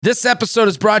This episode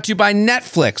is brought to you by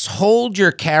Netflix. Hold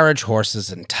your carriage horses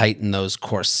and tighten those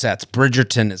corsets.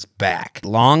 Bridgerton is back.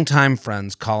 Longtime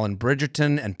friends Colin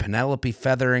Bridgerton and Penelope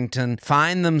Featherington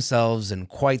find themselves in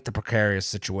quite the precarious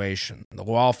situation. The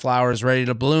wallflower is ready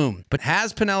to bloom. But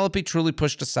has Penelope truly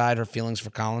pushed aside her feelings for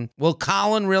Colin? Will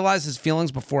Colin realize his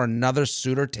feelings before another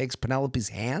suitor takes Penelope's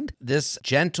hand? This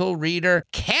gentle reader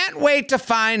can't wait to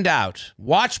find out.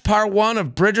 Watch part 1 of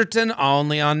Bridgerton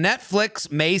only on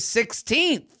Netflix May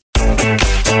 16th.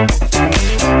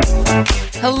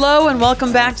 Hello and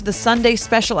welcome back to the Sunday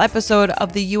special episode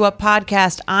of the U Up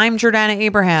podcast. I'm Jordana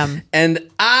Abraham. And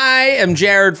I am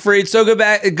Jared Freed. So look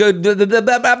at I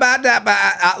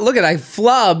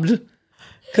flubbed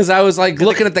because I was like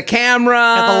looking at the camera.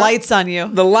 Got the lights on you.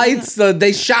 The lights,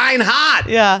 they shine hot.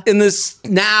 Yeah. In this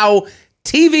now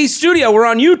TV studio. We're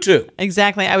on YouTube.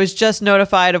 Exactly. I was just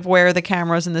notified of where the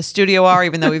cameras in the studio are,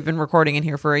 even though we've been recording in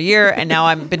here for a year. And now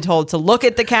I've been told to look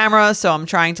at the camera. So I'm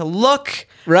trying to look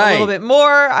a little bit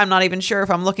more. I'm not even sure if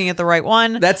I'm looking at the right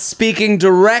one. That's speaking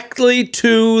directly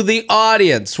to the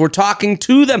audience. We're talking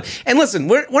to them. And listen,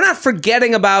 we're not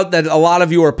forgetting about that a lot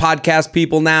of you are podcast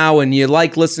people now and you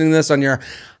like listening to this on your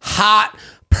hot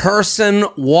person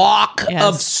walk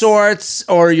of sorts,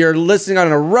 or you're listening on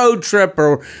a road trip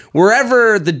or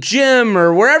wherever, the gym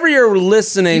or wherever you're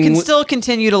listening. You can still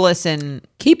continue to listen.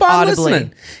 Keep on audibly.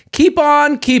 listening. Keep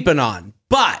on keeping on.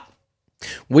 But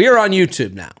we are on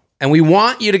YouTube now and we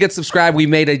want you to get subscribed. We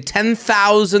made a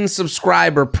 10,000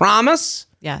 subscriber promise.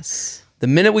 Yes. The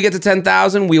minute we get to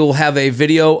 10,000, we will have a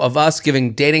video of us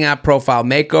giving dating app profile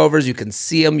makeovers. You can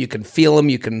see them, you can feel them,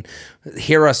 you can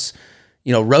hear us,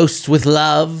 roast with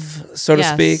love, so to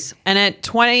speak. And at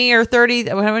 20 or 30,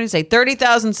 what do I say,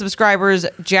 30,000 subscribers,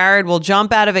 Jared will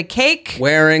jump out of a cake.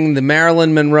 Wearing the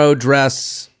Marilyn Monroe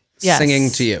dress,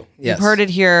 singing to you. Yes. You've heard it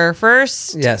here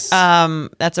first. Yes.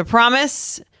 That's a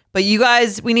promise. But you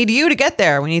guys, we need you to get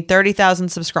there. We need 30,000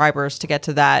 subscribers to get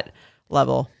to that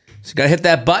level. So you got to hit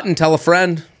that button, tell a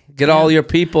friend. Get all your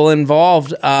people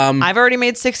involved. I've already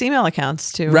made 6 email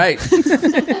accounts too. Right.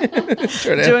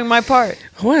 Doing my part.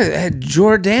 What?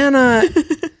 Jordana,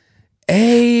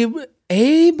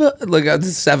 Abe. Look at the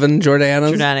 7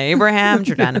 Jordanas. Jordana Abraham,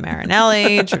 Jordana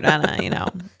Marinelli,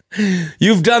 Jordana,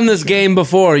 You've done this game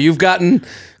before. You've gotten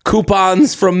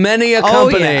coupons from many a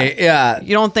company. Yeah.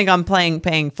 You don't think I'm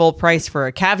paying full price for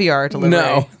a caviar delivery?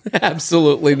 No,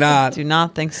 absolutely not. Do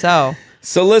not think so.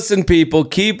 So listen, people,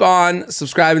 keep on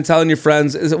subscribing, telling your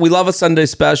friends. We love a Sunday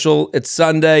special. It's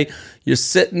Sunday. You're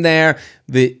sitting there.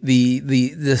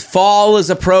 The fall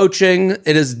is approaching.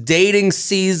 It is dating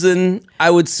season, I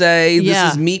would say.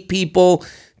 This is meet people,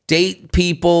 date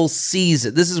people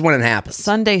season. This is when it happens.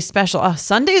 Sunday special.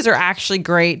 Sundays are actually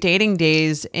great dating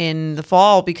days in the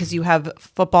fall because you have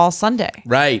football Sunday.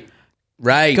 Right.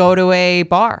 Go to a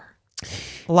bar.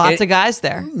 Lots of guys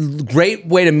there. Great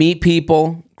way to meet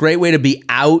people. Great way to be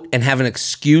out and have an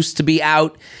excuse to be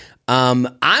out. I'm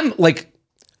like,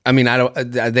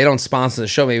 they don't sponsor the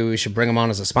show. Maybe we should bring them on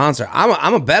as a sponsor.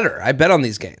 I'm a bettor. I bet on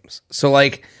these games. So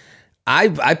like,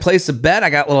 I place a bet.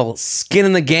 I got a little skin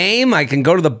in the game. I can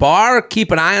go to the bar, keep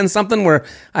an eye on something where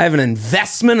I have an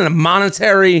investment and a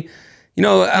monetary.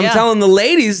 I'm telling the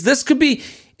ladies, this could be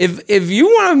if you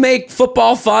want to make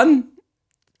football fun.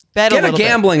 Get a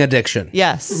gambling addiction.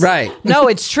 Yes. Right. No,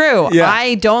 it's true. Yeah.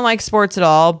 I don't like sports at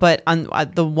all, but on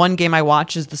the one game I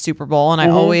watch is the Super Bowl, and I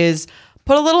always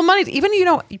put a little money. Even,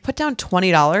 you put down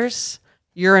 $20,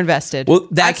 you're invested. Well,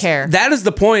 I care. That is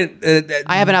the point.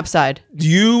 I have an upside.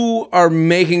 You are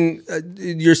making,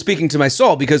 you're speaking to my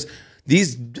soul because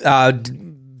these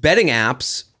betting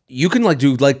apps, you can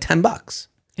do $10.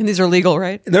 And these are legal,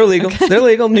 right? They're legal. Okay. They're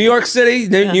legal. New York City,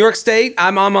 New York State.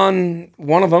 I'm on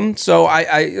one of them, so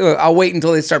I'll wait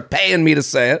until they start paying me to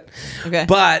say it. Okay.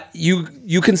 But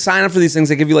you can sign up for these things.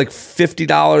 They give you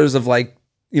 $50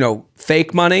 of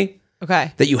fake money.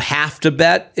 Okay. That you have to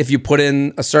bet if you put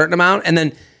in a certain amount, and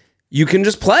then you can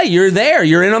just play. You're there.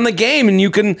 You're in on the game, and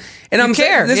you can. And I'm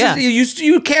care.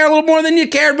 You care a little more than you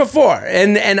cared before.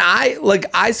 And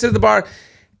I sit at the bar,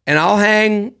 and I'll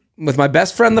hang with my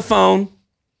best friend, the phone.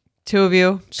 Two of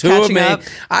you. Two of me. Up.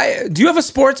 Do you have a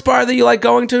sports bar that you like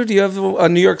going to? Do you have a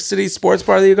New York City sports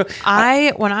bar that you go?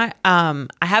 I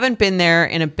haven't been there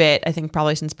in a bit. I think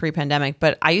probably since pre-pandemic.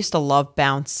 But I used to love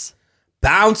Bounce.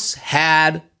 Bounce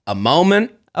had a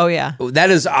moment. Oh yeah,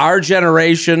 that is our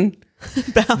generation.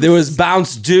 There was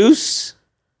Bounce Deuce.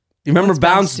 You remember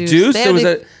Bounce Deuce? There was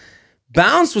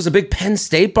Bounce was a big Penn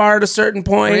State bar at a certain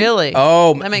point. Really?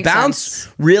 Oh, that makes Bounce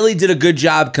sense. Really did a good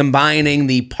job combining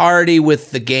the party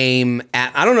with the game.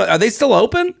 I don't know. Are they still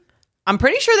open? I'm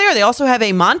pretty sure they are. They also have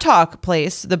a Montauk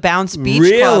place, the Bounce Beach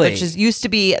Club, which used to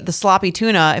be the Sloppy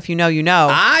Tuna. If you know, you know.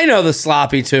 I know the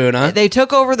Sloppy Tuna. They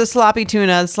took over the Sloppy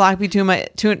Tuna. The Sloppy Tuna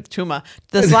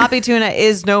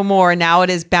is no more. Now it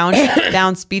is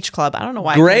Bounce Beach Club. I don't know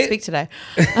why I can't speak today.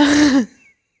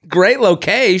 Great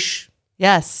location.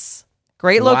 Yes.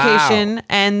 Great location.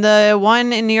 And the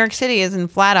one in New York City is in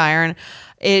Flatiron.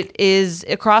 It is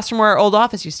across from where our old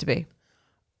office used to be.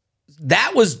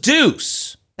 That was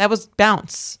Deuce. That was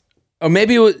Bounce. Or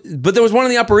maybe it was, but there was one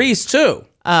in the Upper East too.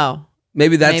 Oh.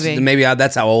 Maybe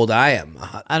that's how old I am.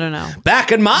 I don't know.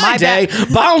 Back in my day,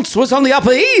 Bounce was on the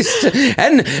Upper East,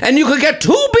 and you could get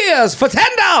 2 beers for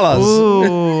 $10.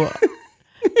 Ooh.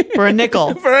 For a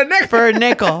nickel. For a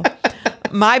nickel.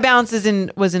 My Bounce was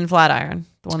in Flatiron,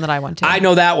 the one that I went to. I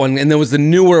know that one, and there was the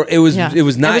newer. It was nice. It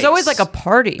was always like a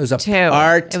party. It was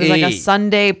party. It was like a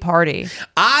Sunday party.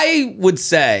 I would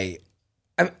say,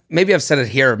 maybe I've said it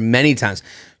here many times.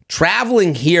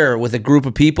 Traveling here with a group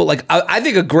of people, like I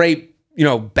think a great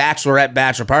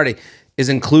bachelor party is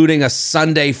including a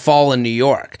Sunday fall in New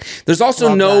York. There's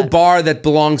also no bar that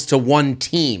belongs to one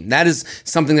team. That is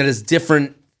something that is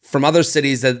different from other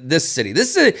cities. This city,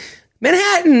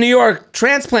 Manhattan, New York,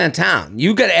 transplant town.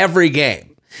 You get every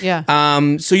game. Yeah.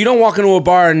 So you don't walk into a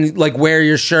bar and like wear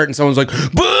your shirt and someone's like,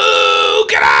 "Boo!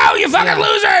 Get out, you fucking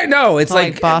loser!" No, it's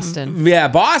like Boston. Yeah,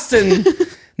 Boston.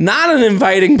 Not an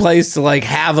inviting place to like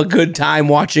have a good time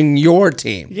watching your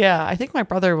team. Yeah, I think my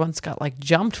brother once got like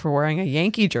jumped for wearing a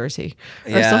Yankee jersey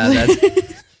or something.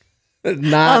 That's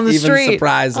not on the even street,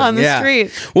 surprising. On the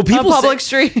street. Well, people on public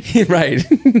street. Right.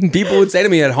 People would say to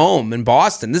me at home in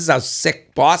Boston, this is how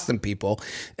sick Boston people,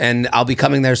 and I'll be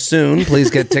coming there soon. Please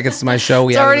get tickets to my show.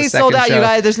 It's already sold out, you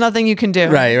guys. There's nothing you can do.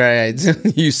 Right.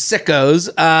 You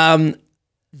sickos.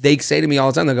 They say to me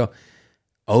all the time, they go,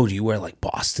 "Oh, do you wear like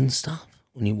Boston stuff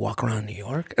when you walk around New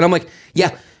York?" And I'm like,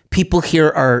 yeah, people here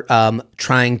are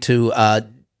trying to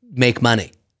make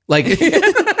money. Like,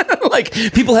 like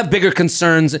people have bigger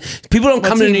concerns. People don't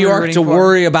come to New York to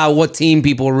worry about what team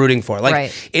people are rooting for.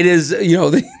 Like it is,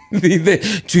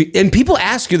 and people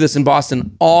ask you this in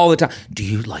Boston all the time. Do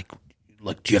you do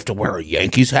you have to wear a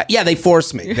Yankees hat? Yeah, they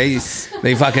force me. They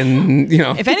fucking,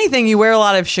 If anything, you wear a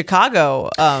lot of Chicago.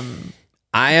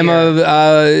 I'm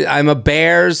a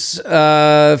Bears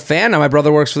fan now. My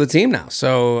brother works for the team now,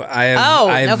 so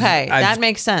that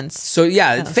makes sense. So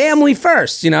family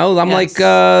first. I'm like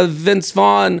Vince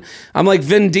Vaughn. I'm like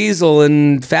Vin Diesel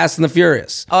in Fast and the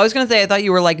Furious. Oh, I was gonna say I thought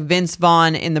you were like Vince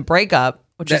Vaughn in The Breakup,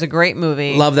 which is a great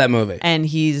movie. Love that movie. And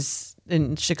he's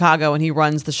in Chicago and he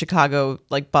runs the Chicago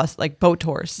boat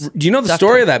tours. Do you know the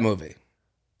story of that movie?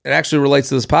 It actually relates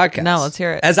to this podcast. No, let's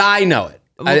hear it. As I know it.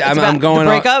 I'm going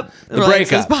the breakup. The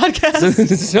breakup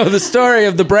podcast. So the story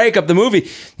of The Breakup, the movie.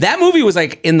 That movie was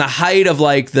like in the height of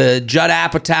like the Judd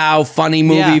Apatow funny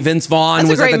movie. Yeah. Vince Vaughn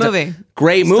was a great movie.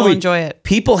 Great movie. Still enjoy it.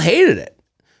 People hated it,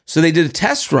 so they did a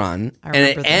test run, and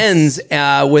it ends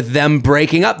with them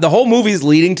breaking up. The whole movie is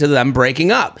leading to them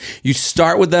breaking up. You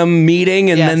start with them meeting,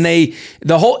 and then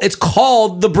it's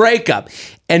called The Breakup.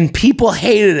 And people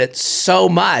hated it so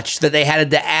much that they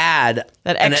had to add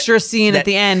that extra scene at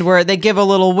the end where they give a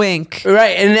little wink.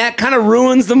 Right, and that kind of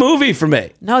ruins the movie for me.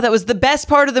 No, that was the best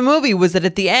part of the movie, was that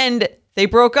at the end they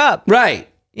broke up. Right.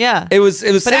 Yeah. It was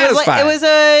satisfying.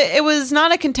 It was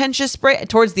not a contentious break.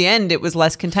 Towards the end it was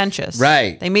less contentious.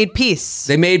 Right. They made peace.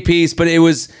 But it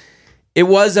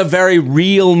was a very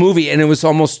real movie, and it was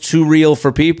almost too real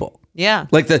for people. Yeah.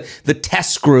 Like the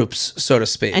test groups, so to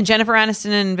speak. And Jennifer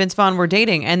Aniston and Vince Vaughn were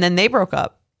dating, and then they broke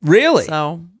up. Really?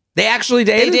 So they actually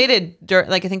dated? They dated.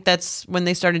 I think that's when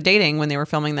they started dating, when they were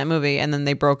filming that movie, and then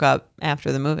they broke up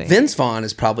after the movie. Vince Vaughn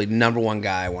is probably number one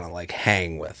guy I want to like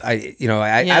hang with. I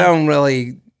don't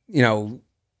really,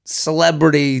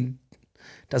 celebrity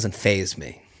doesn't faze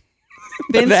me.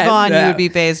 Vince Vaughn, you would be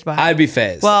fazed by. I'd be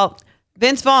fazed. Well,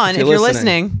 Vince Vaughn, if you're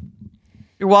listening,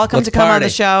 you're welcome to come on the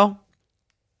show.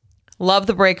 Love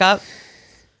The Breakup.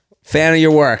 Fan of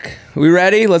your work. We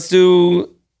ready? Let's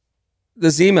do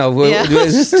this email. Yeah.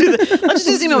 Let's just do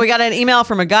this email. We got an email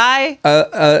from a guy.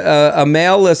 A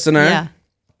male listener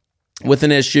with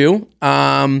an issue.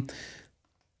 Oversharing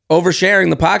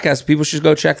the podcast. People should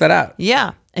go check that out.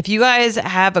 Yeah. If you guys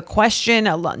have a question,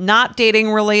 not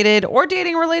dating related or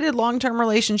dating related, long-term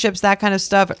relationships, that kind of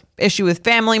stuff, issue with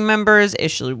family members,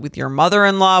 issue with your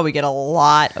mother-in-law, we get a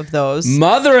lot of those.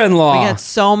 Mother-in-law. We get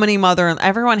so many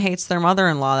everyone hates their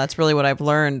mother-in-law. That's really what I've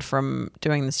learned from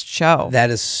doing this show. That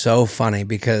is so funny,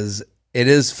 because it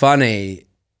is funny.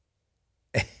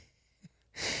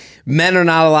 Men are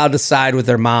not allowed to side with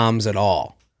their moms at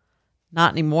all.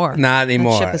 Not anymore. Not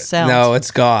anymore. That ship has sailed. No,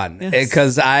 it's gone.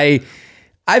 Because I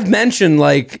I've mentioned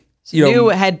like, new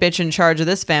head bitch in charge of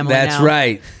this family. That's now.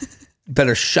 right.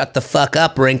 Better shut the fuck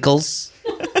up, Wrinkles.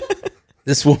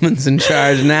 This woman's in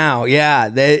charge now. Yeah,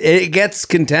 it gets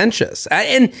contentious.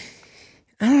 And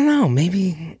I don't know,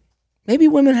 maybe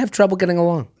women have trouble getting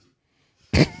along.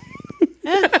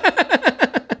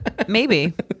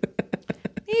 Maybe.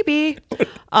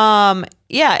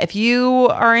 Yeah, if you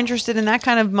are interested in that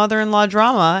kind of mother-in-law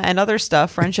drama and other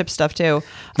stuff, friendship stuff too.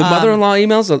 The mother-in-law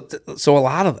emails, so a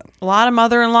lot of them. A lot of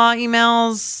mother-in-law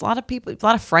emails, a lot of people, a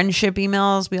lot of friendship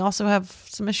emails. We also have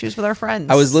some issues with our friends.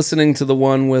 I was listening to the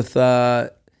one with,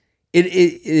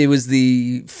 it was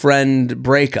the friend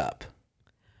breakup.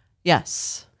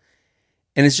 Yes.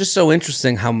 And it's just so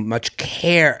interesting how much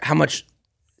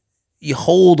you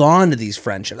hold on to these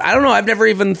friendships. I don't know. I've never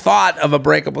even thought of a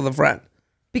breakup with a friend.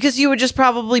 Because you would just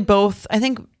probably both, I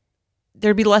think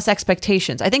there'd be less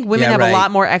expectations. I think women have a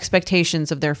lot more expectations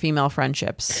of their female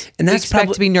friendships. And that's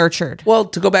expect to be nurtured. Well,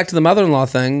 to go back to the mother-in-law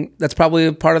thing, that's probably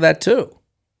a part of that too.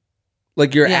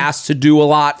 Like you're asked to do a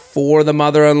lot for the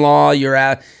mother-in-law.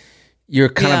 You're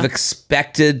kind of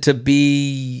expected to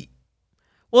be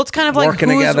well, it's kind of working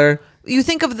like together. You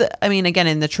think of again,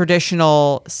 in the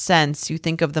traditional sense, you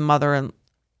think of the mother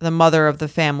of the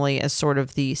family as sort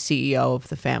of the CEO of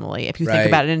the family. If you think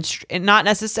about it, and not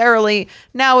necessarily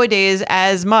nowadays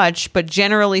as much, but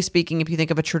generally speaking, if you think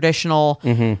of a traditional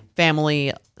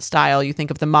family style, you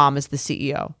think of the mom as the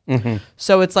CEO.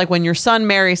 So it's like when your son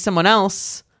marries someone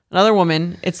else, another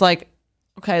woman, it's like,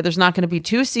 okay, there's not going to be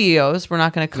two CEOs. We're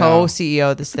not going to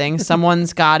co-CEO this thing.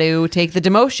 Someone's got to take the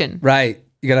demotion. Right.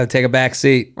 You got to take a back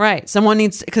seat. Right. Someone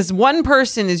needs, because one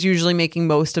person is usually making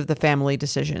most of the family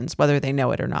decisions, whether they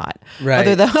know it or not. Right.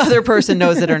 Whether the other person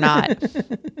knows it or not.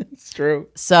 It's true.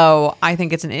 So I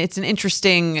think it's an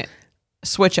interesting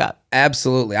switch up.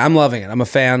 Absolutely. I'm loving it. I'm a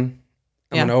fan.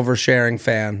 I'm an oversharing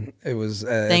fan. It was.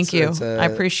 Thank you. I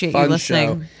appreciate you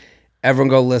listening. Show. Everyone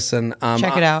go listen.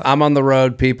 Check it out. I'm on the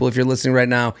road, people. If you're listening right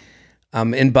now,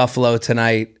 I'm in Buffalo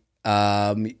tonight.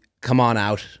 Come on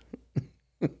out.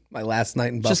 My last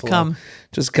night in Buffalo.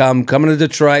 Just come. Coming to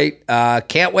Detroit.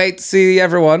 Can't wait to see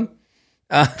everyone.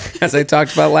 As I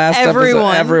talked about last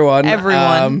episode.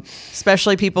 Everyone.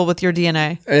 Especially people with your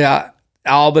DNA. Yeah.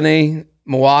 Albany,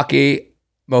 Milwaukee,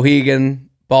 Mohegan,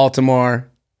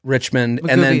 Baltimore, Richmond,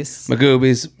 and then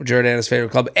Magoobies, Jordana's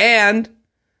favorite club. And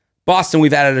Boston,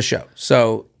 we've added a show.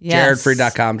 So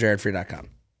jaredfree.com, jaredfree.com.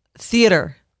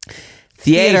 Theater.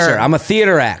 I'm a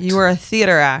theater act. You are a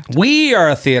theater act. We are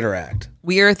a theater act.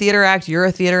 We are a theater act. You're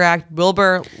a theater act.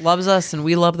 Wilbur loves us, and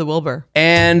we love the Wilbur.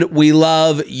 And we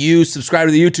love you. Subscribe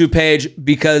to the YouTube page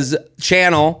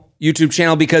YouTube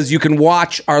channel, because you can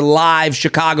watch our live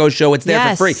Chicago show. It's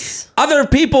there for free. Other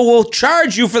people will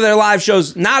charge you for their live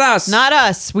shows, not us. Not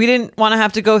us. We didn't want to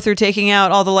have to go through taking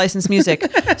out all the licensed music.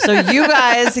 So you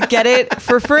guys get it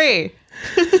for free.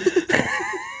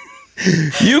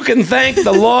 You can thank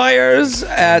the lawyers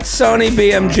at Sony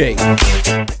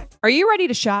BMG. Are you ready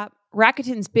to shop?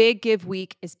 Rakuten's Big Give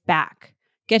Week is back.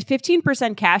 Get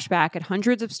 15% cash back at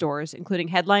hundreds of stores, including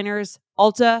Headliners,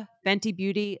 Ulta, Fenty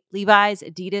Beauty, Levi's,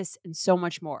 Adidas, and so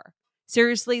much more.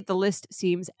 Seriously, the list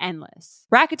seems endless.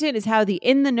 Rakuten is how the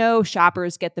in-the-know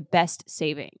shoppers get the best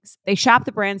savings. They shop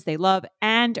the brands they love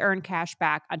and earn cash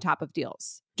back on top of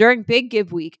deals. During Big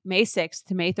Give Week, May 6th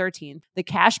to May 13th, the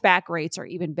cash back rates are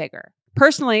even bigger.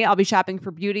 Personally, I'll be shopping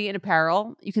for beauty and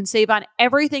apparel. You can save on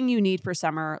everything you need for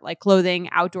summer, like clothing,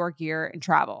 outdoor gear, and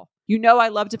travel. You know I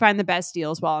love to find the best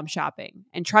deals while I'm shopping.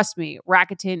 And trust me,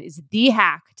 Rakuten is the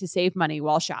hack to save money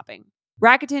while shopping.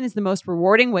 Rakuten is the most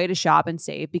rewarding way to shop and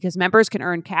save because members can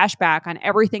earn cash back on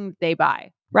everything they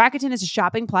buy. Rakuten is a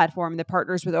shopping platform that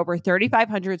partners with over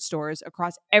 3,500 stores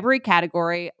across every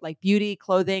category like beauty,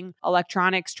 clothing,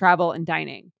 electronics, travel, and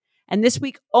dining. And this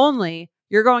week only,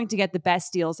 you're going to get the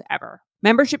best deals ever.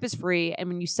 Membership is free, and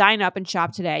when you sign up and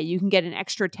shop today, you can get an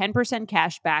extra 10%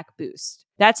 cash back boost.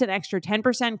 That's an extra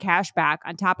 10% cash back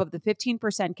on top of the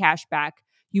 15% cash back.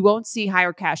 You won't see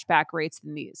higher cash back rates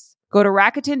than these. Go to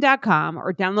Rakuten.com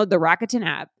or download the Rakuten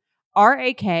app.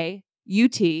 Rakuten.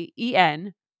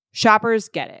 Shoppers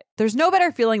get it. There's no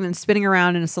better feeling than spinning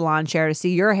around in a salon chair to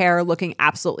see your hair looking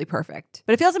absolutely perfect.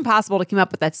 But it feels impossible to keep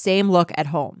up with that same look at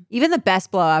home. Even the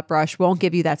best blowout brush won't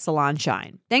give you that salon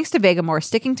shine. Thanks to Vegamore,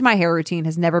 sticking to my hair routine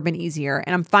has never been easier,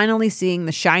 and I'm finally seeing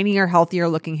the shinier, healthier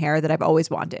looking hair that I've always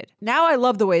wanted. Now I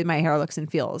love the way my hair looks and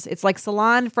feels. It's like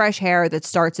salon fresh hair that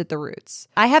starts at the roots.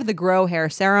 I have the Grow Hair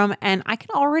Serum, and I can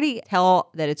already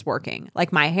tell that it's working.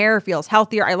 Like, my hair feels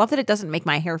healthier. I love that it doesn't make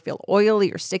my hair feel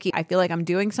oily or sticky. I feel like I'm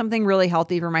doing something something really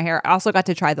healthy for my hair. I also got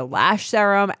to try the lash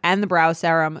serum and the brow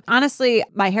serum. Honestly,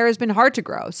 my hair has been hard to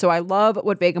grow, so I love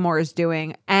what Vegamour is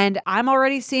doing, and I'm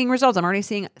already seeing results. I'm already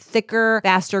seeing thicker,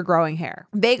 faster growing hair.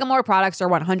 Vegamour products are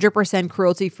 100%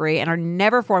 cruelty-free and are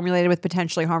never formulated with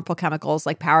potentially harmful chemicals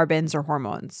like parabens or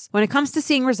hormones. When it comes to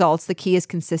seeing results, the key is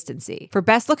consistency. For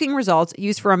best-looking results,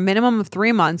 use for a minimum of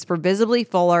 3 months for visibly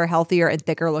fuller, healthier, and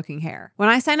thicker-looking hair. When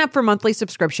I sign up for monthly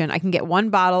subscription, I can get 1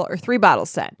 bottle or 3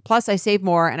 bottles sent. Plus, I save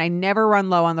more, and I never run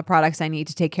low on the products I need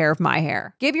to take care of my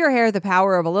hair. Give your hair the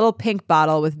power of a little pink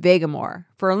bottle with Vegamour.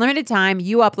 For a limited time,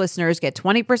 You Up listeners get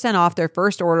 20% off their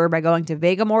first order by going to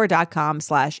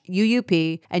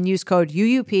vegamour.com/UUP and use code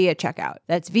UUP at checkout.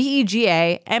 That's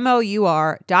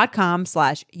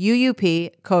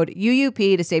VEGAMOUR.com/UUP, code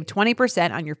UUP to save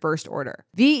 20% on your first order.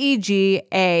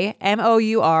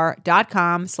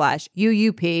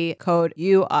 VEGAMOUR.com/UUP, code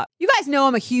UUP. You guys know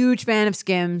I'm a huge fan of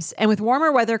Skims, and with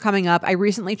warmer weather coming up, I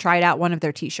recently tried out one of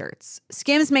their t-shirts.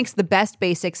 Skims makes the best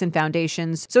basics and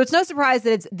foundations, so it's no surprise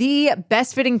that it's the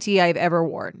best fitting tee I've ever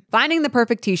worn. Finding the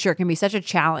perfect t-shirt can be such a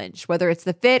challenge, whether it's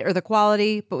the fit or the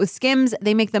quality, but with Skims,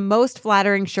 they make the most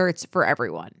flattering shirts for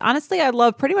everyone. Honestly, I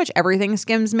love pretty much everything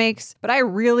Skims makes, but I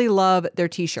really love their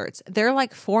t-shirts. They're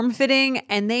like form-fitting,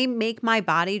 and they make my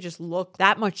body just look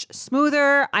that much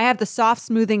smoother. I have the soft,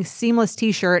 smoothing, seamless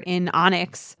t-shirt in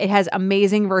Onyx. It has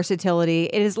amazing versatility.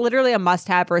 It is literally a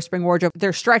must-have for a spring wardrobe.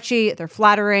 They're stretchy, they're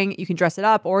flattering, you can dress it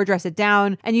up or dress it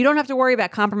down, and you don't have to worry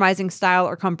about compromising style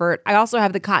or comfort. I also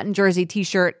have the cotton jersey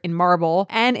t-shirt in marble,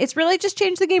 and it's really just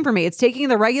changed the game for me. It's taking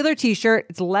the regular t-shirt,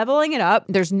 it's leveling it up.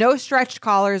 There's no stretched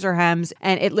collars or hems,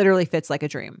 and it literally fits like a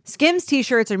dream. Skims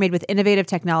t-shirts are made with innovative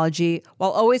technology while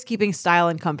always keeping style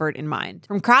and comfort in mind.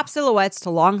 From crop silhouettes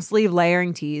to long sleeve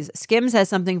layering tees, Skims has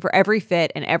something for every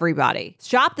fit and every body.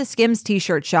 Shop the Skims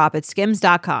t-shirt shop at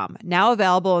skims.com, now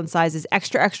available in sizes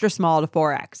extra, extra small to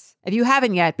 4X. If you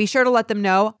haven't yet, be sure to let them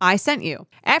know I sent you.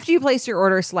 After you place your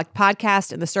order, select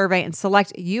podcast in the survey and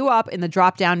select You Up in the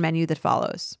drop-down menu that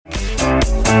follows.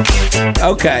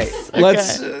 Okay.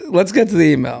 Let's get to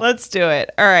the email. Let's do it.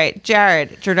 All right,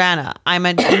 Jordana, I'm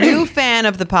a new fan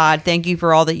of the pod. Thank you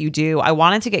for all that you do. I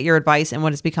wanted to get your advice on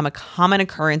what has become a common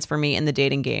occurrence for me in the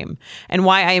dating game and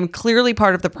why I am clearly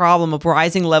part of the problem of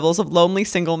rising levels of lonely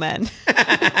single men.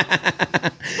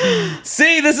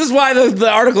 See, this is why the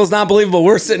article is not believable.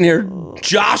 We're sitting here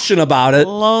joshing about it.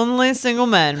 Lonely single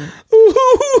men. No one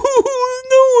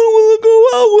will go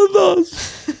out with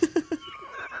us.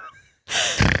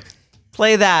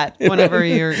 Play that whenever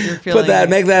you're feeling. Put that,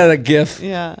 make that a GIF.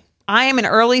 Yeah. I am an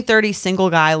early 30s single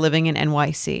guy living in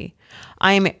NYC.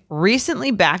 I am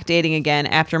recently back dating again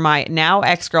after my now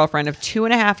ex-girlfriend of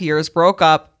 2.5 years broke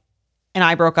up, and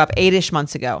I broke up 8-ish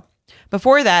months ago.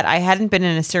 Before that, I hadn't been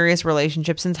in a serious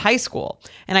relationship since high school,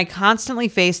 and I constantly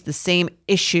faced the same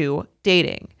issue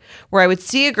dating, where I would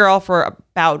see a girl for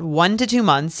about 1 to 2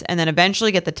 months and then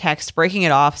eventually get the text breaking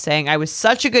it off saying I was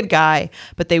such a good guy,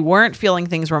 but they weren't feeling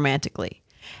things romantically.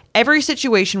 Every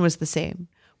situation was the same.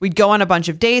 We'd go on a bunch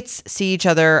of dates, see each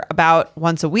other about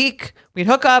once a week. We'd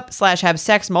hook up / have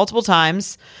sex multiple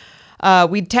times.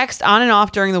 We'd text on and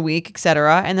off during the week,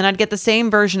 etc. And then I'd get the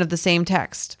same version of the same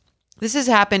text. This has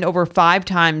happened over 5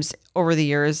 times over the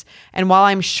years. And while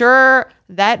I'm sure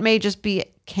that may just be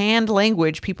canned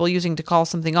language people using to call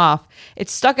something off, it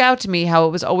stuck out to me how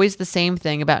it was always the same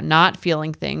thing about not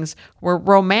feeling things were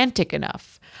romantic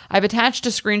enough. I've attached a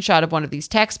screenshot of one of these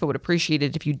texts, but would appreciate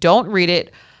it if you don't read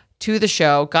it to the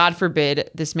show. God forbid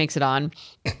this makes it on.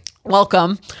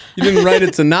 Welcome. You didn't write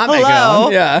it to not make it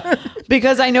on. Yeah.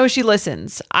 Because I know she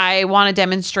listens. I want to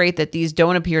demonstrate that these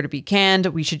don't appear to be canned.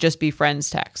 We should just be friends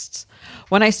texts.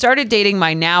 When I started dating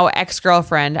my now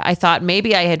ex-girlfriend, I thought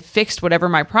maybe I had fixed whatever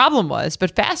my problem was.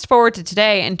 But fast forward to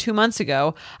today and 2 months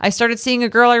ago, I started seeing a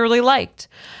girl I really liked.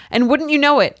 And wouldn't you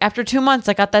know it, after 2 months,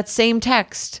 I got that same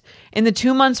text. In the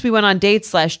 2 months we went on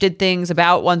dates / did things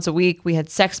about once a week. We had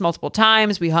sex multiple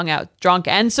times. We hung out drunk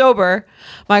and sober.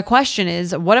 My question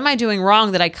is, what am I doing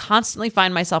wrong that I constantly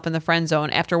find myself in the friend zone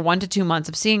after 1 to 2 months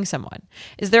of seeing someone?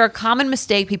 Is there a common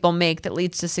mistake people make that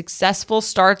leads to successful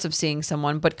starts of seeing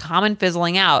someone, but common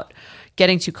fizzling out?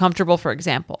 Getting too comfortable, for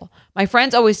example. My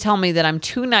friends always tell me that I'm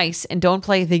too nice and don't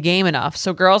play the game enough,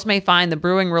 so girls may find the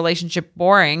brewing relationship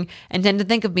boring and tend to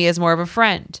think of me as more of a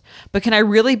friend. But can I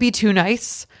really be too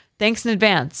nice? Thanks in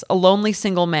advance. A lonely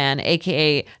single man,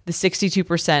 aka the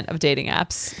 62% of dating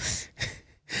apps.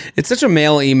 It's such a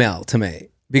male email to me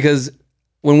because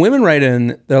when women write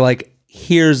in, they're like,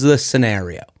 here's the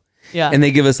scenario. Yeah. And they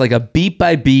give us like a beat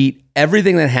by beat,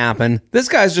 everything that happened. This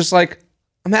guy's just like,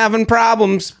 I'm having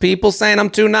problems. People saying I'm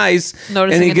too nice.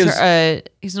 Noticing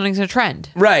he's noticing a trend.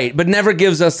 Right. But never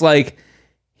gives us like,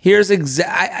 Here's it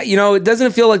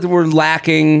doesn't feel like we're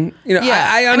lacking. Yeah,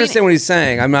 I understand what he's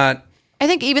saying. I'm not. I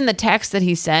think even the text that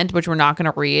he sent, which we're not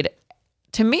going to read,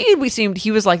 to me, he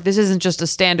was like, this isn't just a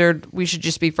standard, we should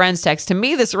just be friends text. To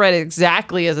me, this read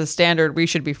exactly as a standard, we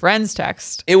should be friends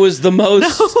text. It was the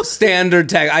most standard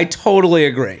text. I totally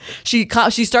agree. She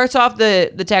starts off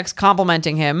the text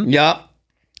complimenting him. Yep.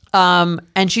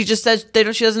 And she just says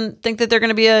she doesn't think that they're going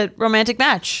to be a romantic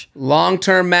match.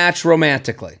 Long-term match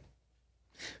romantically.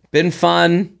 Been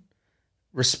fun.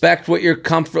 Respect what you're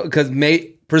comfortable, because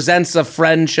presents a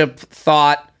friendship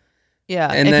thought.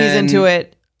 Yeah, and if he's into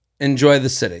it. Enjoy the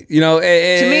city.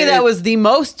 To me, that was the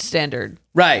most standard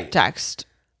text.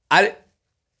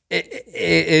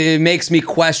 It makes me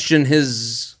question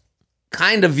his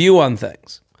kind of view on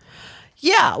things.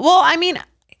 Yeah. Well, I mean,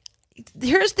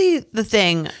 here's the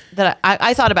thing that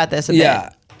I thought about this a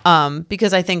bit.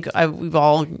 Because I think we've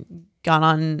all gone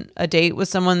on a date with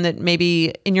someone that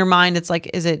maybe in your mind it's like,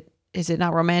 is it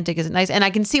not romantic? Is it nice? And I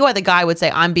can see why the guy would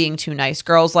say, I'm being too nice.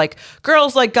 Girls like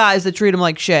guys that treat them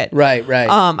like shit. Right.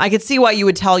 I could see why you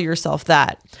would tell yourself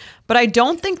that. But I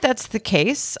don't think that's the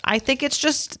case. I think it's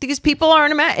just these people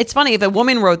aren't a match. It's funny, if a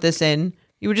woman wrote this in,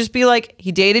 you would just be like,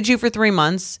 he dated you for 3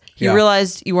 months. He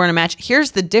realized you weren't a match.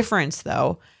 Here's the difference,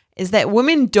 though, is that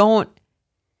women don't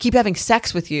keep having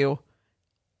sex with you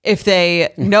if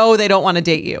they know they don't want to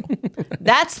date you.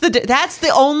 That's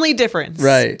the only difference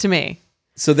to me.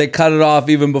 So they cut it off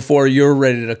even before you're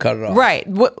ready to cut it off. Right.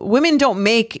 Women don't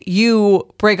make you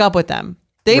break up with them.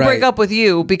 They break up with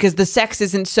you because the sex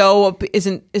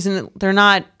they're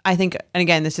not, I think, and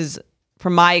again, this is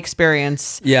from my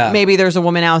experience. Yeah. Maybe there's a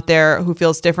woman out there who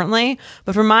feels differently,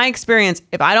 but from my experience,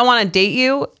 if I don't want to date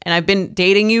you and I've been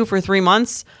dating you for 3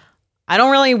 months, I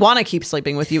don't really want to keep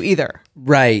sleeping with you either.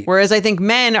 Right. Whereas I think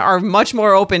men are much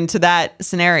more open to that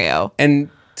scenario. And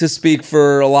to speak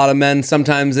for a lot of men,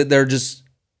 sometimes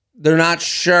they're not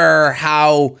sure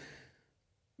how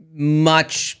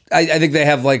much. I think they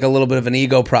have like a little bit of an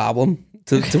ego problem,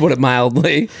 to put it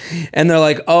mildly. And they're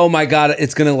like, oh my God,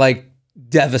 it's going to like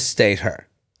devastate her.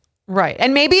 Right.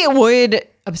 And maybe it would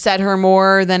upset her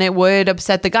more than it would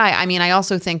upset the guy. I mean, I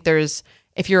also think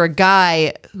if you're a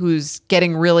guy who's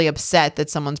getting really upset that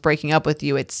someone's breaking up with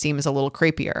you, it seems a little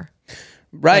creepier.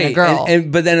 Right. Than a girl.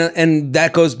 But then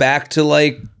that goes back to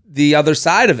like the other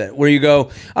side of it, where you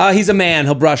go, he's a man,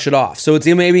 he'll brush it off. So it's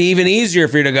maybe even easier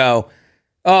for you to go,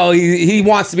 oh, he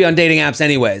wants to be on dating apps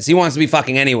anyways. He wants to be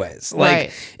fucking anyways.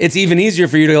 Like, it's even easier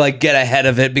for you to like get ahead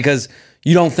of it because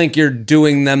you don't think you're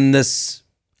doing them this.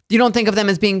 You don't think of them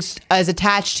as being as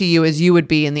attached to you as you would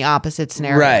be in the opposite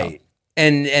scenario. Right.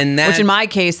 And that, which in my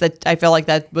case, that I feel like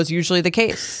that was usually the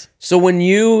case. So when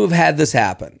you've had this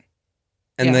happen,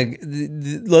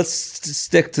 and let's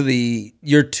stick to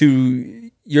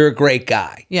you're a great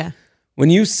guy. Yeah.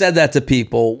 When you said that to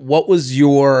people, what was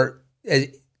the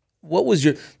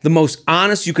most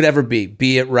honest you could ever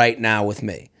be it right now with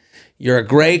me? You're a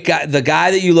great guy. The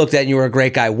guy that you looked at and you were a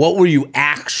great guy. What were you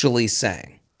actually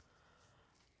saying?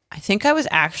 I think I was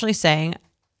actually saying,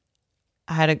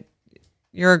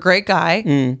 you're a great guy.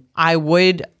 Mm. I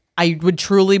would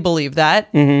truly believe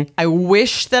that. Mm-hmm. I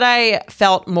wish that I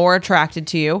felt more attracted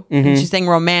to you. Mm-hmm. And she's saying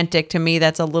romantic. To me,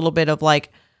 that's a little bit of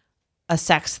like a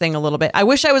sex thing a little bit. I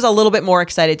wish I was a little bit more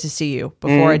excited to see you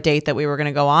before a date that we were going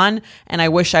to go on. And I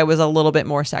wish I was a little bit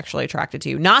more sexually attracted to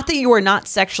you. Not that you are not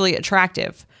sexually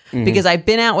attractive, because I've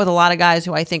been out with a lot of guys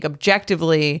who I think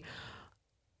objectively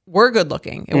were good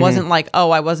looking. It wasn't like, I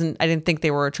didn't think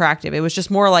they were attractive. It was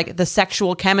just more like the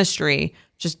sexual chemistry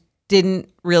just didn't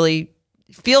really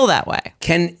feel that way.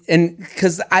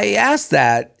 Because I asked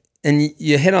that and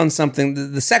you hit on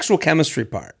something, the sexual chemistry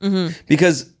part,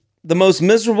 because the most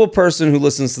miserable person who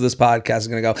listens to this podcast is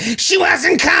going to go, she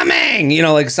wasn't coming,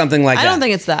 like something like that. I don't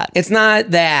think it's that. It's not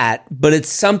that, but it's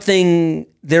something,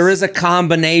 there is a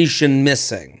combination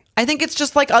missing. I think it's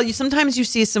just like sometimes you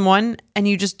see someone and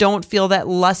you just don't feel that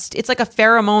lust. It's like a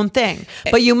pheromone thing,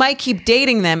 but you might keep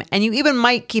dating them and you even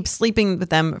might keep sleeping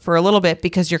with them for a little bit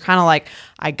because you're kind of like,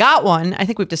 I got one. I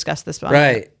think we've discussed this on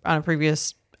a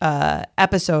previous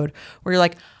episode where you're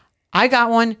like, I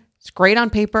got one. It's great on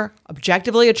paper,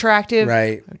 objectively attractive,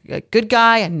 right? A good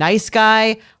guy, a nice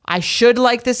guy. I should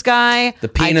like this guy. The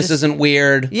penis isn't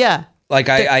weird. Yeah. Like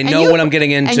I know what I'm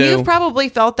getting into. And you've probably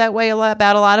felt that way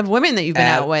about a lot of women that you've been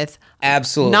out with.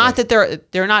 Absolutely. Not that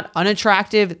they're not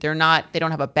unattractive. They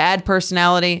don't have a bad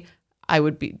personality. I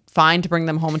would be fine to bring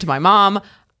them home to my mom.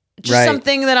 Just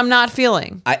something that I'm not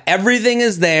feeling. Everything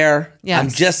is there. Yes. I'm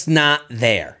just not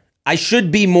there. I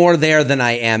should be more there than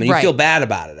I am. And you feel bad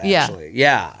about it, actually.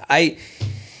 Yeah.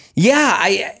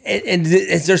 Yeah, and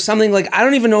is there something like, I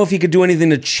don't even know if he could do anything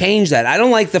to change that. I don't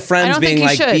like the friends being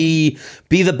like, be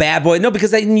the bad boy. No,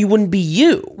 because then you wouldn't be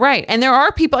you. Right. And there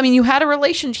are people, I mean, he had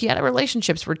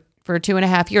relationships for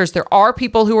 2.5 years. There are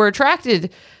people who are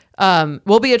attracted,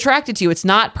 will be attracted to you. It's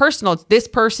not personal. It's this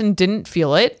person didn't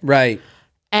feel it. Right.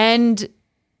 And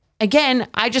again,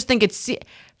 I just think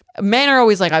men are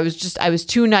always like, I was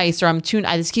too nice, or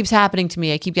this keeps happening to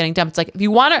me. I keep getting dumped. It's like, if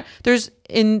you want to, there's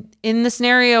in the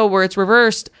scenario where it's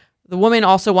reversed, the woman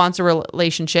also wants a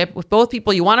relationship with both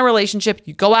people. You want a relationship,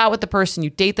 you go out with the person, you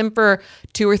date them for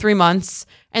 2 or 3 months,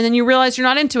 and then you realize you're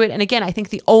not into it. And again, I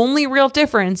think the only real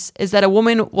difference is that a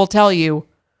woman will tell you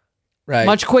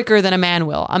much quicker than a man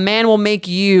will. A man will make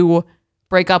you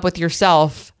break up with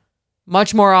yourself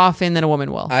much more often than a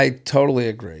woman will. I totally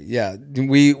agree. Yeah.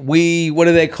 We what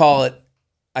do they call it?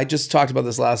 I just talked about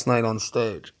this last night on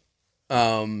stage.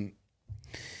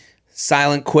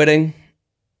 Silent quitting.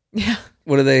 Yeah.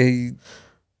 What do they?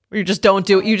 You just don't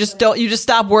do it. You just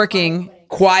stop working.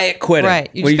 Quiet quitting. Right.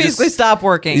 You just basically stop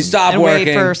working. You stop and working.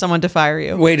 Wait for someone to fire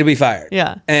you. Wait to be fired.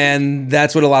 Yeah. And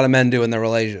that's what a lot of men do in their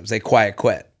relationships. They quiet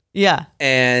quit. Yeah.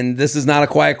 And this is not a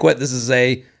quiet quit. This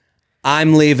is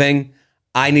I'm leaving.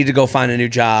 I need to go find a new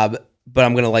job, but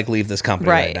I'm going to leave this company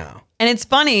right now. And it's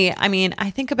funny. I mean, I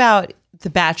think about The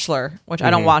Bachelor, which I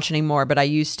don't watch anymore, but I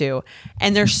used to.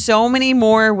 And there's so many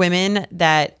more women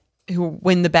who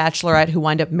win The Bachelorette who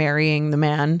wind up marrying the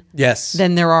man. Yes.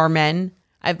 Than there are men.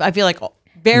 I feel like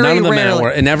very None of the rarely.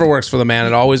 men it never works for the man.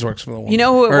 It always works for the woman. You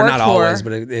know who it or worked not for? Always,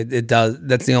 but it does.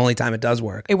 That's the only time it does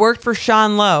work. It worked for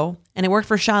Sean Lowe. And it worked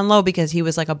for Sean Lowe because he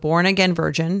was like a born-again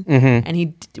virgin. Mm-hmm. And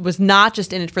he was not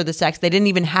just in it for the sex. They didn't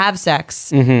even have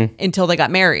sex until they got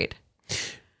married.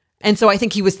 And so I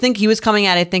think he was coming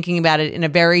at it thinking about it in a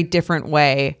very different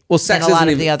way sex than a lot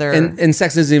of even, the other... And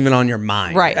sex isn't even on your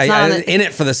mind. Right. In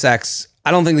it for the sex.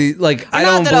 I don't think I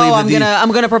don't believe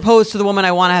I'm gonna propose to the woman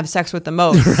I want to have sex with the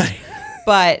most. Right.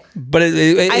 But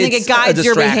I think it guides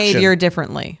your behavior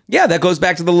differently. Yeah, that goes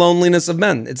back to the loneliness of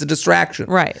men. It's a distraction.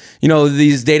 Right.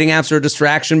 These dating apps are a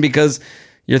distraction because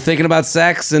you're thinking about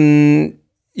sex and,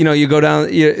 you go down.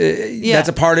 That's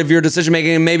a part of your decision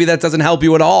making, and maybe that doesn't help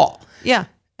you at all. Yeah.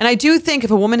 And I do think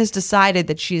if a woman has decided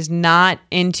that she's not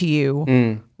into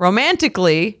you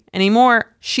romantically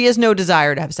anymore, she has no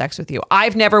desire to have sex with you.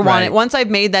 I've never wanted, once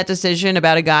I've made that decision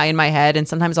about a guy in my head, and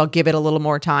sometimes I'll give it a little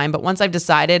more time, but once I've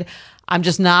decided I'm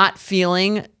just not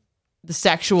feeling the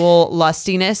sexual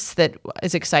lustiness that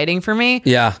is exciting for me,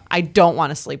 I don't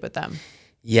want to sleep with them.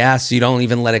 Yeah, so you don't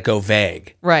even let it go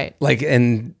vague. Right. I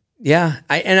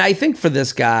think for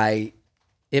this guy,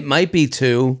 it might be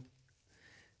too.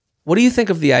 What do you think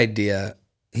of the idea?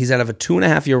 He's out of a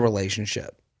 2.5-year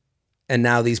relationship, and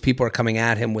now these people are coming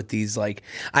at him with these I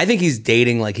think he's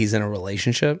dating like he's in a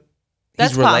relationship.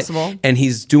 That's possible. And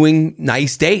he's doing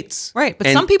nice dates. Right, but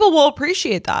some people will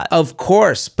appreciate that. Of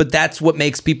course, but that's what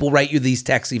makes people write you these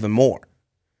texts even more.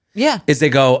 Yeah. Is they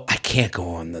go, I can't go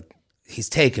on he's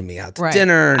taking me out to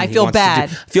dinner. And I feel bad.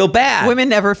 Feel bad. Men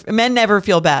never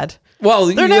feel bad. Well,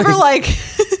 they're never like...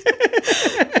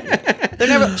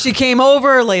 She came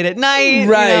over late at night,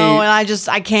 right? And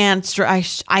I can't.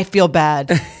 I feel bad.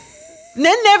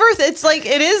 Men never. It's like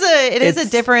it is a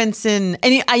difference in.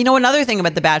 And another thing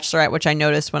about The Bachelorette, which I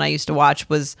noticed when I used to watch,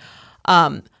 was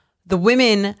the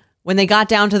women, when they got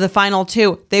down to the final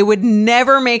 2, they would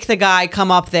never make the guy come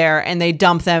up there and they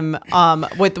dump them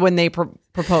when they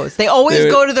propose. They always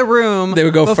go to the room. They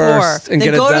would go first and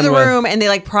get it done with. They go to the room and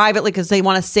they privately, because they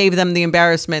want to save them the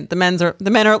embarrassment. The men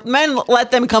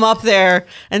let them come up there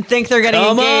and think they're getting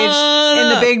engaged in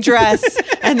the big dress,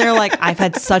 and they're like, "I've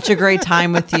had such a great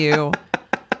time with you."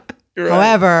 Right.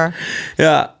 However,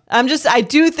 I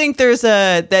do think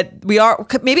that we are,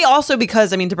 maybe also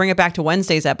because, to bring it back to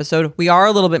Wednesday's episode, we are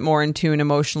a little bit more in tune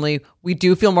emotionally. We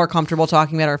do feel more comfortable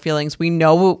talking about our feelings. We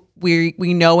know we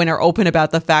know and are open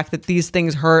about the fact that these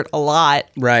things hurt a lot.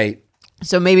 Right.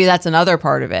 So maybe that's another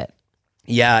part of it.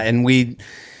 Yeah. And we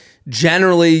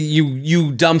generally,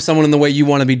 you dump someone in the way you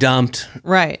want to be dumped.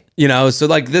 Right. So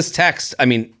this text,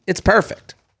 it's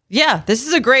perfect. Yeah, this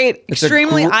is a great,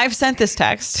 I've sent this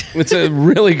text. It's a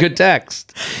really good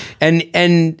text.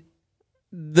 And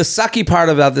the sucky part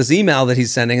about this email that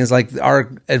he's sending is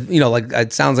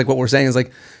it sounds like what we're saying is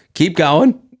keep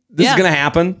going. This is going to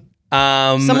happen.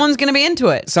 Someone's going to be into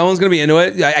it. Someone's going to be into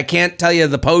it. I can't tell you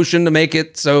the potion to make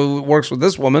it so it works with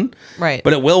this woman. Right.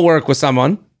 But it will work with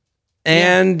someone.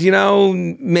 And,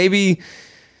 maybe,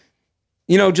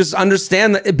 just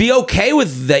understand that, be okay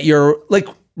with that. You're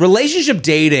relationship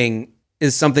dating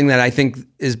is something that I think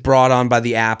is brought on by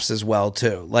the apps as well,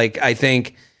 too. I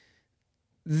think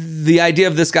the idea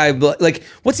of this guy, like,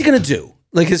 what's he going to do?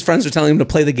 Like his friends are telling him to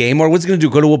play the game, or what's he going to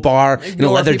do? Go to a bar in a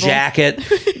leather jacket,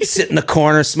 sit in the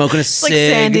corner smoking a cig. Like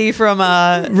Sandy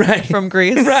from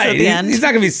Grease. Right. At the end. He's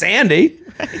not going to be Sandy.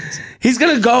 Right. He's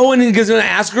going to go and he's going to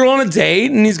ask a girl on a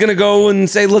date, and he's going to go and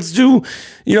say, let's do,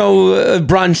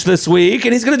 brunch this week.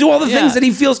 And he's going to do all the things that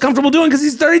he feels comfortable doing because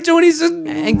he's 32 and he's a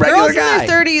regular guy. Girls in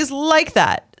their 30s like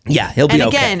that. Yeah, he'll be okay.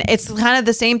 And again, it's kind of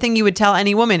the same thing you would tell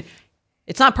any woman.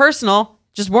 It's not personal.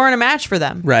 Just weren't a match for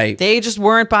them. Right. They just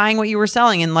weren't buying what you were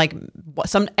selling.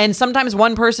 And sometimes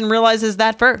one person realizes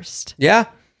that first. Yeah.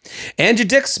 And your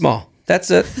dick's small. That's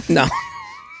it. No.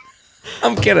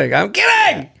 I'm kidding.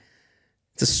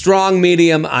 It's a strong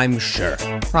medium, I'm sure.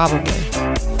 Probably.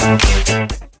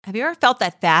 Have you ever felt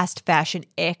that fast fashion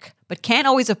ick, but can't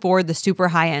always afford the super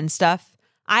high-end stuff?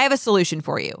 I have a solution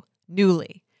for you.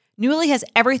 Nuuly. Nuuly has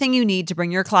everything you need to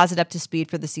bring your closet up to speed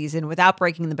for the season without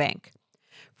breaking the bank.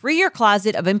 Free your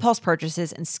closet of impulse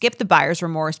purchases and skip the buyer's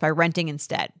remorse by renting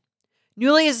instead.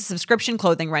 Nuuly is a subscription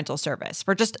clothing rental service.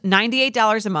 For just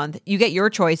 $98 a month, you get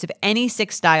your choice of any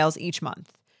 6 styles each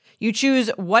month. You choose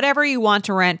whatever you want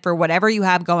to rent for whatever you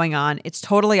have going on. It's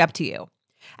totally up to you.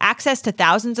 Access to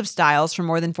thousands of styles from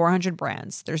more than 400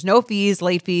 brands. There's no fees,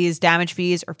 late fees, damage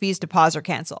fees, or fees to pause or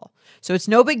cancel. So it's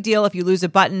no big deal if you lose a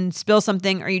button, spill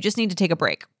something, or you just need to take a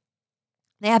break.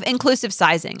 They have inclusive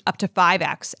sizing, up to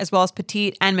 5X, as well as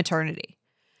petite and maternity.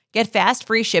 Get fast,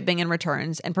 free shipping and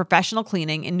returns and professional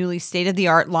cleaning in Nuuly's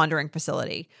state-of-the-art laundering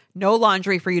facility. No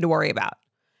laundry for you to worry about.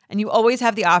 And you always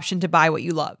have the option to buy what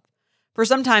you love, for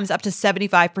sometimes up to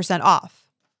 75% off.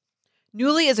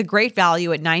 Nuuly is a great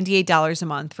value at $98 a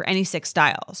month for any 6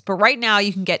 styles. But right now,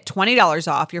 you can get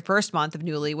 $20 off your first month of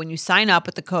Nuuly when you sign up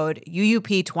with the code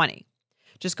UUP20.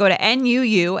 Just go to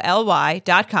NUULY.com,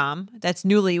 that's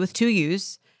Nuuly with 2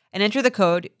 U's, and enter the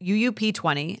code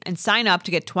UUP20 and sign up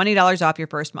to get $20 off your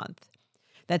first month.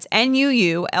 That's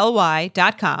NUULY.com,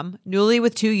 Nuuly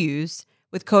with 2 U's,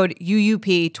 with code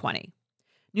UUP20.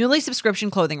 Nuuly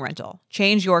subscription clothing rental.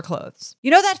 Change your clothes.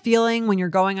 You know that feeling when you're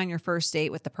going on your first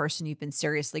date with the person you've been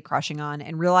seriously crushing on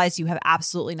and realize you have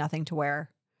absolutely nothing to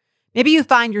wear? Maybe you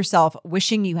find yourself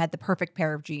wishing you had the perfect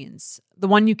pair of jeans, the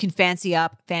one you can fancy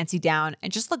up, fancy down,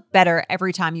 and just look better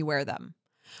every time you wear them.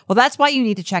 Well, that's why you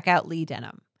need to check out Lee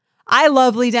Denim. I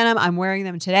love Lee Denim. I'm wearing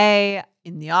them today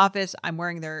in the office. I'm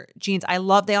wearing their jeans.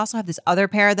 They also have this other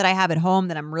pair that I have at home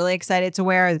that I'm really excited to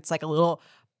wear. It's like a little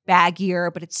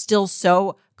baggier, but it's still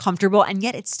so comfortable, and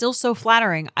yet it's still so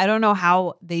flattering. I don't know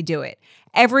how they do it.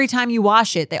 Every time you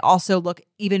wash it, they also look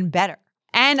even better.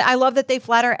 And I love that they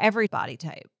flatter every body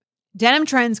type. Denim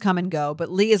trends come and go, but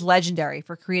Lee is legendary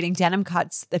for creating denim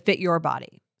cuts that fit your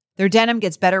body. Their denim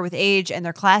gets better with age, and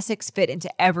their classics fit into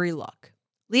every look.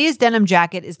 Lee's denim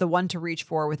jacket is the one to reach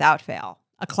for without fail,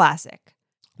 a classic.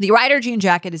 The Rider jean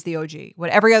jacket is the OG, what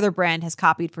every other brand has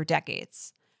copied for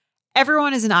decades.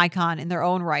 Everyone is an icon in their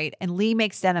own right, and Lee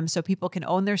makes denim so people can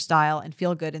own their style and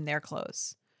feel good in their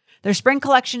clothes. Their spring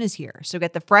collection is here, so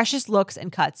get the freshest looks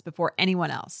and cuts before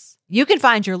anyone else. You can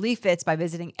find your Lee fits by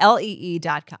visiting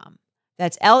lee.com.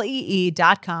 That's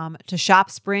lee.com to shop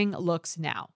spring looks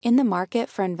now. In the market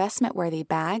for investment-worthy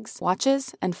bags,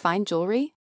 watches, and fine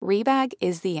jewelry, Rebag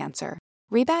is the answer.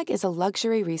 Rebag is a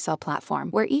luxury resale platform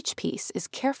where each piece is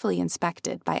carefully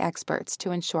inspected by experts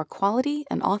to ensure quality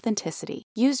and authenticity.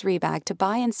 Use Rebag to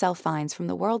buy and sell finds from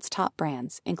the world's top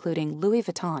brands, including Louis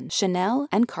Vuitton, Chanel,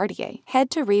 and Cartier. Head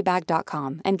to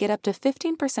Rebag.com and get up to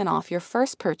 15% off your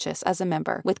first purchase as a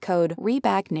member with code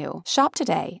REBAGNEW. Shop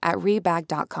today at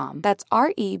Rebag.com. That's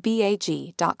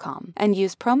REBAG.com. And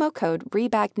use promo code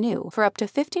REBAGNEW for up to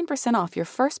 15% off your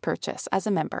first purchase as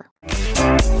a member.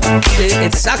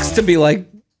 It sucks to be like,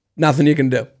 nothing you can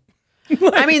do.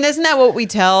 I mean, isn't that what we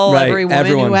tell every woman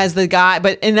who has the guy?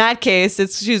 But in that case,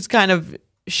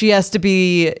 she has to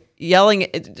be yelling,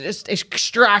 just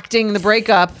extracting the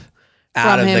breakup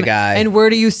out from of him. the guy. And where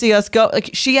do you see us go? Like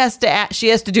she has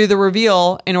to do the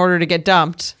reveal in order to get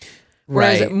dumped.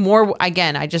 Whereas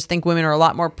I just think women are a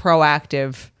lot more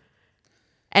proactive.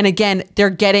 And again,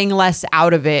 they're getting less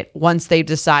out of it once they've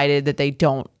decided that they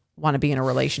don't want to be in a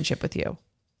relationship with you.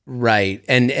 Right.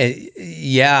 And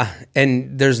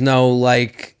and there's no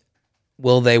like,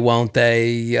 will they, won't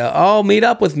they? Meet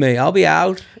up with me. I'll be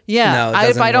out. Yeah. No,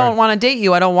 if I don't want to date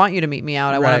you, I don't want you to meet me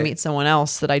out. I want to meet someone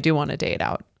else that I do want to date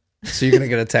out. So you're going to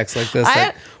get a text like this.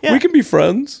 We can be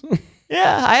friends.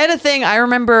 Yeah. I had a thing. I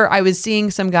remember I was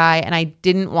seeing some guy and I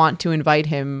didn't want to invite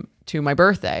him to my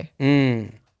birthday.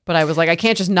 But I was like, I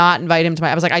can't just not invite him to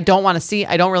I was like, I don't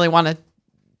really want to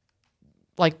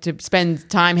like to spend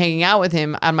time hanging out with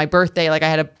him on my birthday. Like I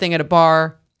had a thing at a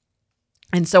bar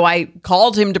And so I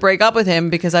called him to break up with him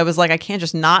because I was like, I can't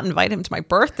just not invite him to my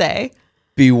birthday.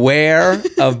 Beware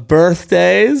of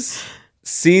birthdays,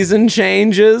 season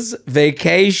changes,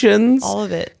 vacations, all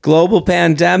of it. Global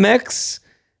pandemics.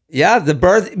 Yeah,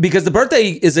 because the birthday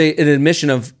is an admission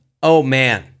of, oh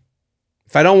man,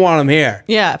 if I don't want him here.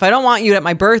 Yeah, if I don't want you at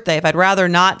my birthday, if I'd rather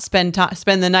not spend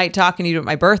the night talking to you at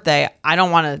my birthday, I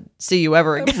don't want to see you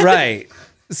ever again. Right.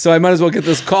 So I might as well get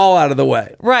this call out of the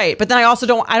way. Right. But then I also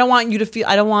don't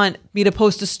want me to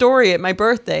post a story at my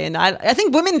birthday. And I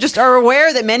think women just are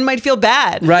aware that men might feel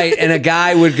bad. Right. And a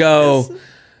guy would go,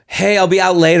 hey, I'll be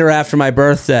out later after my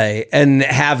birthday, and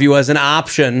have you as an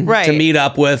option to meet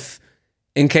up with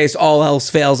in case all else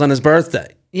fails on his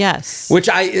birthday. Yes. Which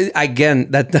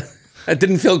that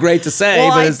didn't feel great to say,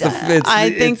 but it's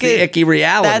the icky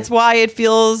reality. That's why it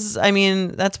feels,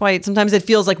 that's why sometimes it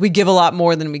feels like we give a lot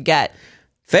more than we get.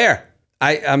 Fair.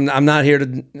 I'm not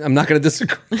going to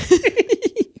disagree.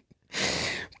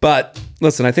 But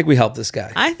listen, I think we helped this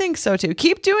guy. I think so too.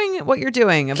 Keep doing what you're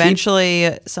doing.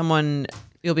 Eventually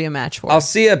you'll be a match for. I'll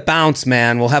see you at Bounce,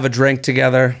 man. We'll have a drink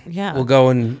together. Yeah. We'll go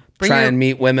and try and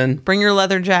meet women. Bring your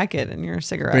leather jacket and your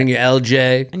cigarette. Bring your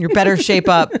LJ. And your Better Shape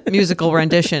Up musical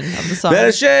rendition of the song.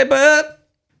 Better shape up.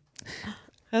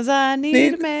 'Cause I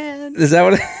need a man. Is that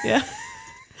what Yeah.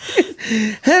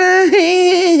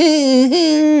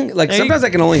 Like sometimes I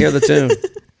can only hear the tune.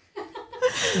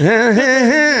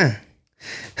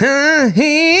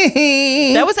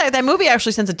 That movie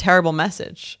actually sends a terrible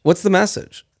message. What's the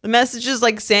message? The message is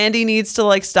like Sandy needs to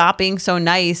like stop being so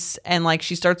nice, and like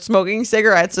she starts smoking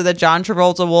cigarettes so that John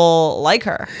Travolta will like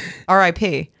her.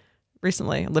 R.I.P.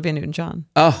 Recently, Olivia Newton-John.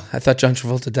 Oh, I thought John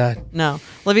Travolta died. No,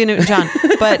 Olivia Newton-John.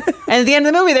 And at the end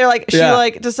of the movie, they're like, she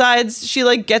decides she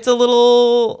like gets a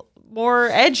little more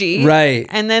edgy. Right.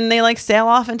 And then they like sail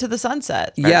off into the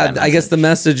sunset. Yeah, I guess the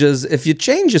message is if you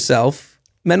change yourself,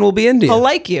 men will be into you. He'll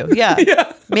like you.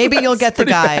 Yeah. Maybe you'll get the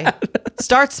guy. Bad.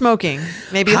 Start smoking.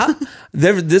 Maybe.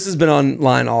 This has been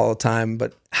online all the time,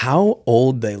 but how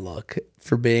old they look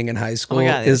for being in high school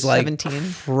is like 17.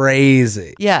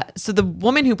 Crazy. Yeah. So the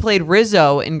woman who played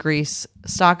Rizzo in Grease,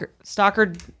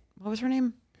 Stockard, what was her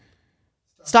name?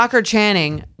 Stockard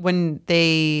Channing, when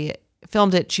they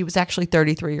filmed it, she was actually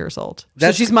 33 years old.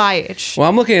 So she's my age. Well,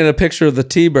 I'm looking at a picture of the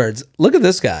T-Birds. Look at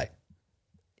this guy.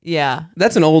 Yeah.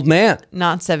 That's an old man.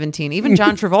 Not 17. Even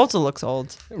John Travolta looks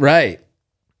old. Right.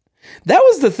 That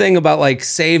was the thing about like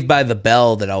Saved by the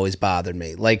Bell that always bothered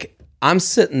me. Like I'm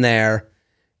sitting there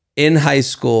in high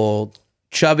school,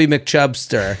 chubby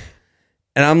McChubster,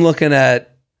 and I'm looking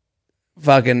at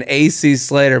fucking AC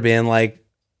Slater being like,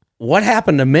 what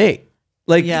happened to me?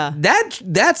 Like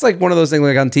that's like one of those things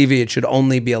like on TV, it should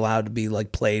only be allowed to be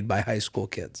like played by high school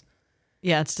kids.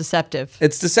 Yeah, it's deceptive.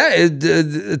 It's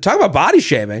deceptive. Talk about body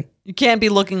shaming. You can't be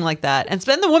looking like that. And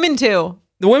spend the women too.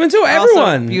 The women too,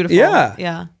 everyone. Beautiful. Yeah.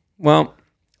 Yeah. Well,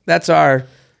 that's our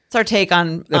take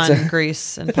on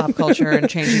Grease and pop culture and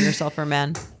changing yourself for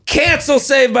men. Cancel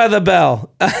Saved by the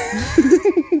Bell.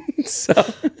 So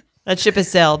that ship has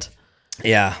sailed.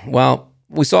 Yeah. Well,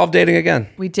 we solved dating again.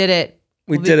 We did it.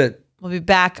 We did it. We'll be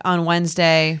back on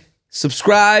Wednesday.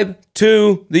 Subscribe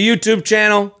to the YouTube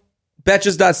channel,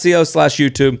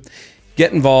 betches.co/YouTube.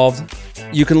 Get involved.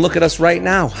 You can look at us right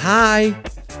now. Hi.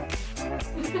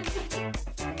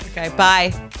 Okay,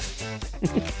 bye.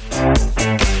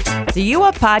 The U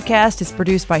Up podcast is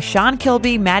produced by Sean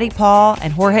Kilby, Maddie Paul,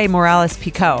 and Jorge Morales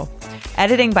Pico.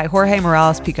 Editing by Jorge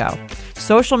Morales Pico.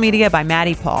 Social media by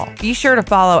Maddie Paul. Be sure to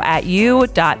follow at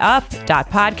u.up.podcast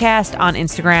on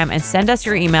Instagram and send us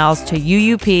your emails to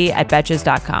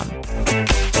uup@betches.com.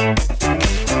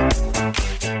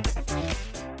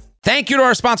 Thank you to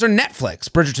our sponsor, Netflix.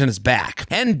 Bridgerton is back.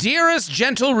 And dearest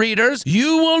gentle readers,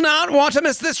 you will not want to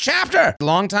miss this chapter.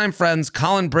 Longtime friends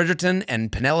Colin Bridgerton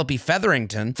and Penelope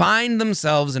Featherington find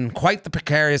themselves in quite the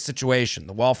precarious situation.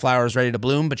 The wallflower is ready to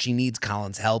bloom, but she needs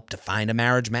Colin's help to find a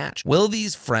marriage match. Will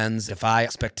these friends defy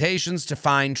expectations to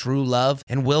find true love?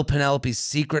 And will Penelope's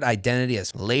secret identity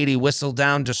as Lady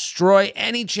Whistledown destroy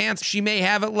any chance she may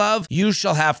have at love? You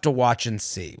shall have to watch and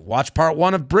see. Watch part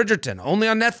 1 of Bridgerton, only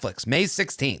on Netflix, May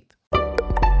 16th.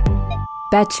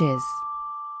 Betches.